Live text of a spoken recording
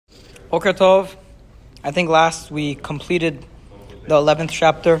Boker Tov. I think last we completed the 11th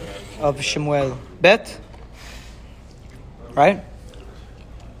chapter of Shemuel Bet. Right?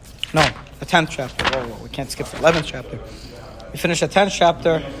 No, the 10th chapter. Oh, we can't skip the 11th chapter. We finished the 10th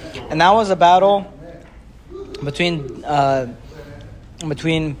chapter, and that was a battle between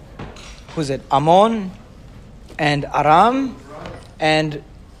who's it? Ammon and Aram, and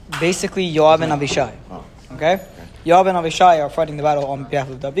basically Yoav and Avishai. Okay? Yoav and Avishai are fighting the battle on behalf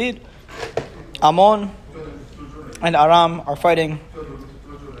of David. Ammon and Aram are fighting.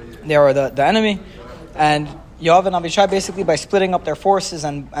 They are the enemy. And Yoav and Avishai, basically by splitting up their forces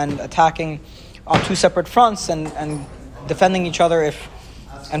and attacking on two separate fronts and defending each other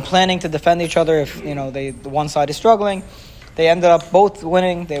and planning to defend each other if the one side is struggling, they ended up both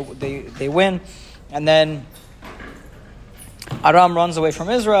winning. They win, and then Aram runs away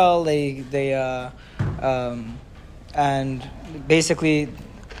from Israel. And basically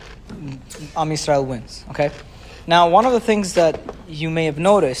Am Yisrael wins. Okay. Now, one of the things that you may have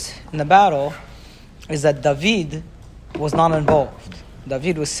noticed in the battle is that David was not involved.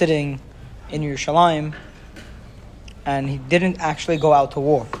 David was sitting in Yerushalayim, and he didn't actually go out to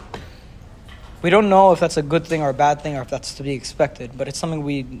war. We don't know if that's a good thing or a bad thing, or if that's to be expected, but it's something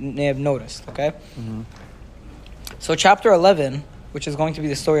we may have noticed, okay? Mm-hmm. So chapter 11, which is going to be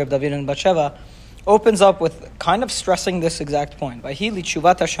the story of David and Bathsheba, opens up with kind of stressing this exact point. And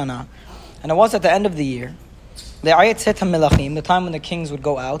it was at the end of the year, the time when the kings would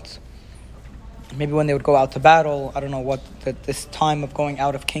go out, maybe when they would go out to battle. I don't know what this time of going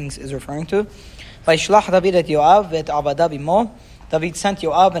out of kings is referring to. David sent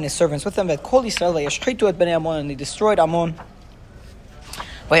Yoav and his servants with him, and they destroyed Ammon.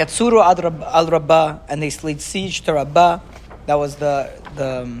 And they laid siege to Rabbah. That was the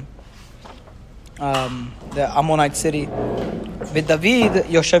Ammonite city. With David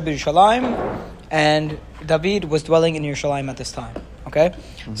Yoshev Yerushalayim, and David was dwelling in Yerushalayim at this time. Okay,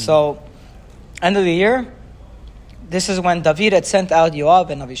 mm-hmm. So end of the year. This is when David had sent out Yoav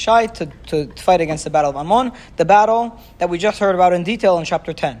and Avishai to fight against the battle of Ammon, the battle that we just heard about in detail in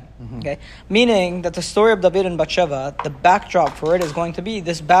chapter 10. Mm-hmm. Okay, meaning that the story of David and Bathsheba, the backdrop for it is going to be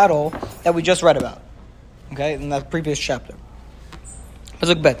this battle that we just read about. Okay, in that previous chapter.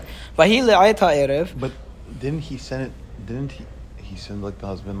 But didn't he send it? Didn't he send the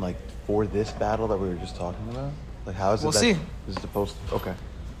husband for this battle that we were just talking about? How is it? We'll see. Is it supposed? Okay.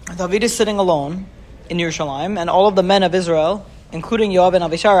 David is sitting alone in Yerushalayim, and all of the men of Israel, including Yoav and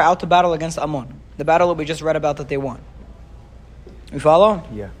Avishai, are out to battle against Ammon. The battle that we just read about that they won. You follow?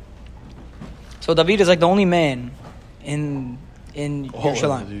 Yeah. So David is the only man in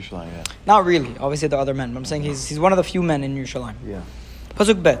Yerushalayim. Yerushalayim, yeah. Not really. Obviously, there are other men, but I'm saying he's one of the few men in Yerushalayim. Yeah.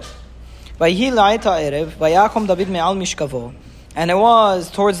 Pasuk Bet. David me'al mishkavo, and it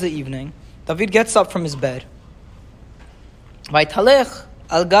was towards the evening. David gets up from his bed. Vaytalech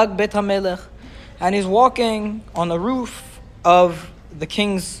al gag bet hamelech, and he's walking on the roof of the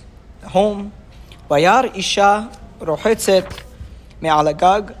king's home. Vayar isha rochetzet me'al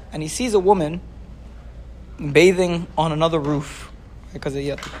agag, and he sees a woman bathing on another roof, because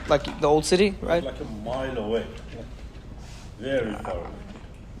like the old city, right? Like a mile away, very far away.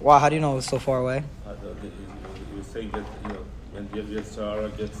 Wow, how do you know it's so far away? You say that when the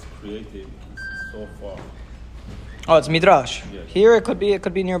Yetzirah gets creative, it's so far. Oh, it's Midrash. Yes. Here it could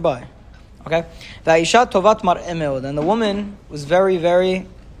be nearby. Okay? Va'isha tovat mar'eh meod, and the woman was very, very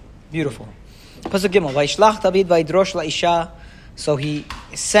beautiful. Pasuk Gimel. Vayishlach David vayidrosh la'isha, so he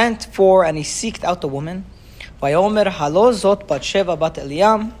sent for and he seeked out the woman. Vayomer halo zot Bathsheba bat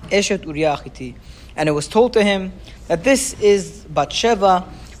Eliam eshet Uriah Hachiti, and it was told to him that this is Bathsheba,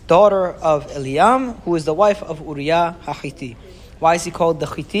 daughter of Eliam, who is the wife of Uriah Hachiti. Why is he called the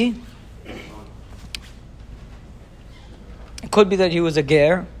Chiti? It could be that he was a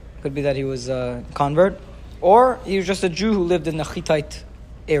ger, could be that he was a convert, or he was just a Jew who lived in the Hittite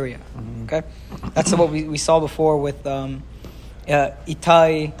area. Mm-hmm. Okay, that's what we saw before with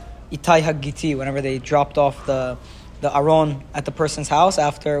Itai Haggiti, whenever they dropped off the Aron at the person's house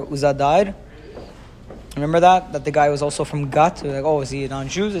after Uzzah died. Remember that the guy was also from Gat. Is he a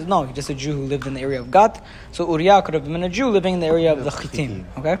non-Jew? No, he's just a Jew who lived in the area of Gat. So Uriah could have been a Jew living in the area of the Chittim.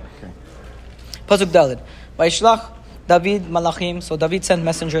 Okay? Pasuk Daled. Vayishlach David malachim. So David sent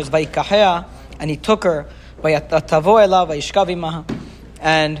messengers. Vayikahea, and he took her. Vayatavo ela vayishkav imaha,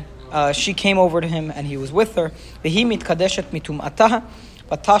 and she came over to him, and he was with her. Vehi mitkadeshet mitum'ataha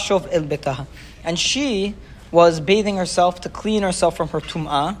vatashov el betaha, and she was bathing herself to clean herself from her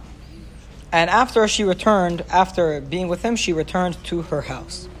tum'ah. And after being with him, she returned to her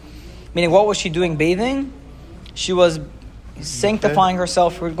house. Meaning, what was she doing bathing? She was sanctifying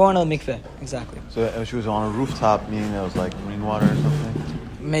herself for going to the mikveh. Exactly. So she was on a rooftop, meaning there was like rainwater or something?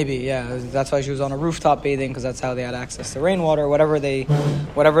 Maybe, yeah. That's why she was on a rooftop bathing, because that's how they had access to rainwater. Whatever the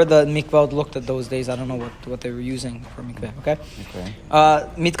mikveh looked at those days, I don't know what they were using for mikveh. Okay.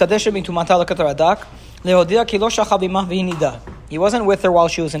 Mitkadeshet mitumata l'keter adak lehodia ki lo shacha b'imah v'hi nida. He wasn't with her while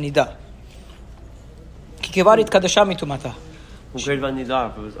she was in nida. Ki kivar itkadesha mitumata.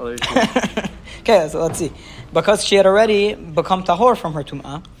 Okay, so let's see. Because she had already become tahor from her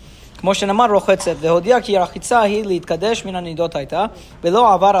tum'ah. כמו שנאמר רוחצת, והודיע כי הרחיצה היא להתקדש מן הנידות הייתה,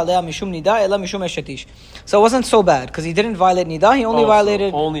 ולא עבר עליה משום נידה, אלא משום אשת איש. So it wasn't so bad, because he didn't violate nidah, he only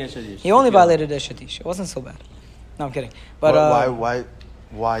violated Eshet Ish. It wasn't so bad. No, I'm kidding. But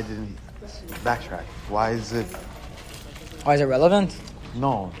why didn't he backtrack? Why is it relevant?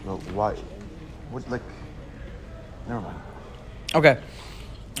 No, why? What, like, never mind. Okay.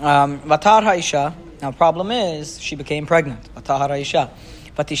 Vatar ha'isha. Now, problem is, she became pregnant. Vatar ha'isha.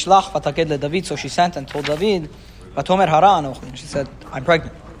 Vatishlach vataked le David. So she sent and told David, Vatomer hara anochi. And she said, I'm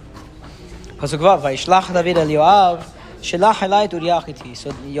pregnant. Pasuk vav. Vaishlach David el Yoav. Shelach elai et Uriah iti.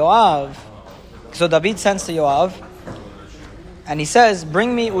 So David sends to Yoav, and he says,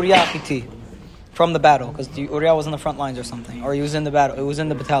 bring me Uriah iti from the battle, because Uriah was in the front lines or something, or he was in the battle. It was in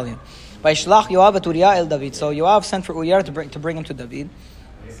the battalion. Vaishlach Yoav et Uriah el David. So Yoav sent for Uriah to bring him to David.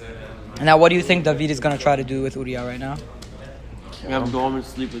 And now, what do you think David is going to try to do with Uriah right now? Get him to go home and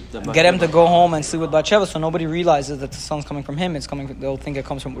sleep with Get him to go home and sleep with Bathsheba, so nobody realizes that the son's coming from him. They'll think it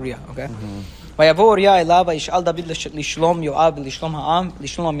comes from Uriah. Okay.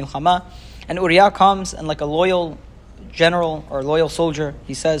 And Uriah comes, and like a loyal general or loyal soldier,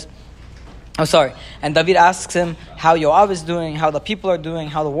 he says, and David asks him how Yoav is doing, how the people are doing,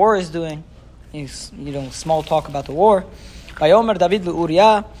 how the war is doing. He's, small talk about the war.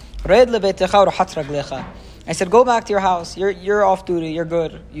 I said, go back to your house. You're off duty. You're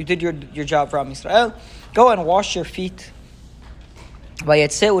good. You did your job for Am Yisrael. Go and wash your feet.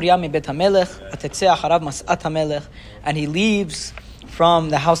 And he leaves from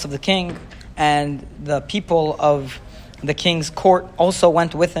the house of the king, and the people of the king's court also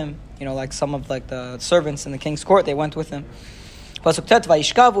went with him. Like some of the servants in the king's court, they went with him. But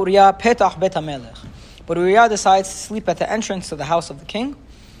Uriah decides to sleep at the entrance to the house of the king,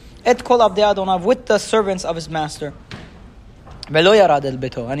 Et kol abdei Adonav, with the servants of his master. Velo yarad el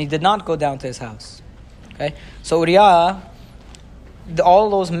beto, and he did not go down to his house. Okay, so Uriah,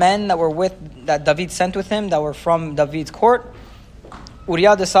 all those men that David sent with him, that were from David's court,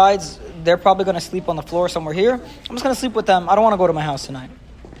 Uriah decides they're probably going to sleep on the floor somewhere here. I'm just going to sleep with them. I don't want to go to my house tonight.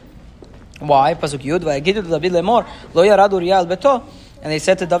 Why? Pasuk Yud, vayagidu David lemor, lo yarad Uriah el beto, and they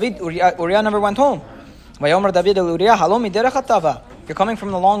said to David, Uriah never went home. Vayomer David el Uriah, halo miderech hatava. You're coming from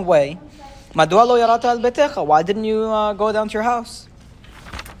the long way. Madua lo yarata al betecha. Why didn't you go down to your house?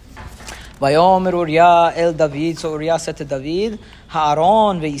 Vayomer Uriah el David. So Uriah said to David,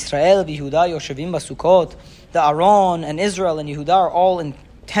 Ha'aron ve'Yisrael ve'Yehuda yoshevim basukot. The Aaron and Israel and Yehuda are all in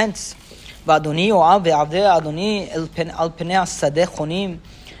tents. Va'adoni Yoav ve'avdei Adoni al penei hasadeh chonim.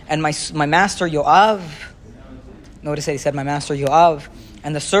 And my master Yoav. Notice that he said my master Yoav.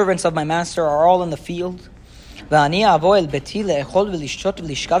 And the servants of my master are all in the field. And I will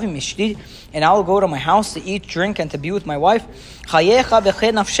go to my house to eat, drink, and to be with my wife. On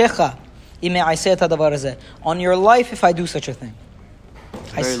your life, if I do such a thing.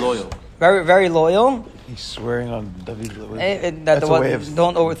 Very loyal. Very, very loyal. He's swearing on David's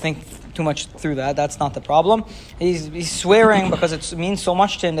Don't overthink too much through that. That's not the problem. He's swearing because it means so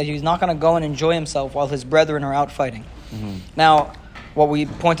much to him that he's not going to go and enjoy himself while his brethren are out fighting. Mm-hmm. Now, what we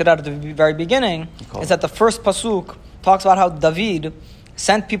pointed out at the very beginning is that the first pasuk talks about how David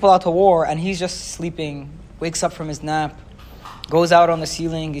sent people out to war, and he's just sleeping, wakes up from his nap, goes out on the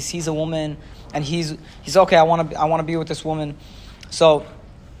ceiling, he sees a woman, and he's okay. I want to be with this woman. So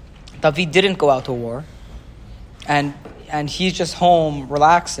David didn't go out to war, and he's just home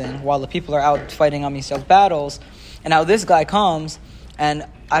relaxing while the people are out fighting Am Yisrael's battles. And now this guy comes, and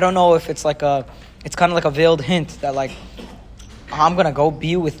I don't know if it's kind of like a veiled hint that I'm going to go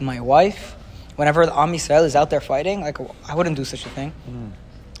be with my wife whenever the Am Yisrael is out there fighting. I wouldn't do such a thing.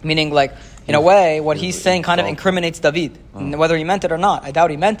 Meaning, in a way, what he's saying kind of incriminates David. Whether he meant it or not, I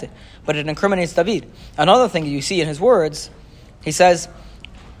doubt he meant it. But it incriminates David. Another thing you see in his words, he says,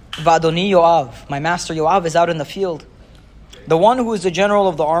 Va'adoni Yoav, my master Yoav is out in the field. The one who is the general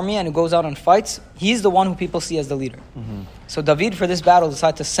of the army and who goes out and fights, he's the one who people see as the leader. Mm-hmm. So David, for this battle,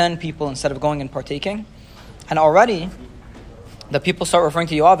 decided to send people instead of going and partaking. And already, the people start referring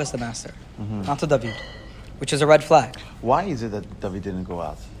to Yoav as the master, not to David, which is a red flag. Why is it that David didn't go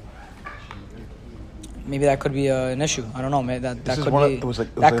out? maybe that could be an issue. I don't know. Maybe that could be. It was a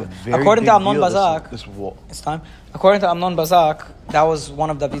very according big to Amnon deal, Bazak, this wall. it's time. According to Amnon Bazak, that was one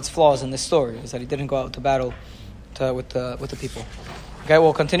of David's flaws in this story, is that he didn't go out to battle with the people. Okay,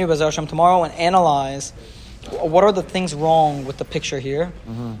 we'll continue Be'ezras Hashem tomorrow and analyze what are the things wrong with the picture here.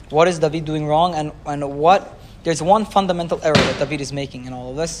 Mm-hmm. What is David doing wrong, and what there's one fundamental error that David is making in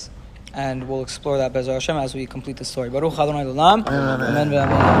all of this, and we'll explore that Be'ezras Hashem as we complete the story. Baruch Adonai L'olam. Amen.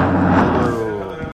 Amen.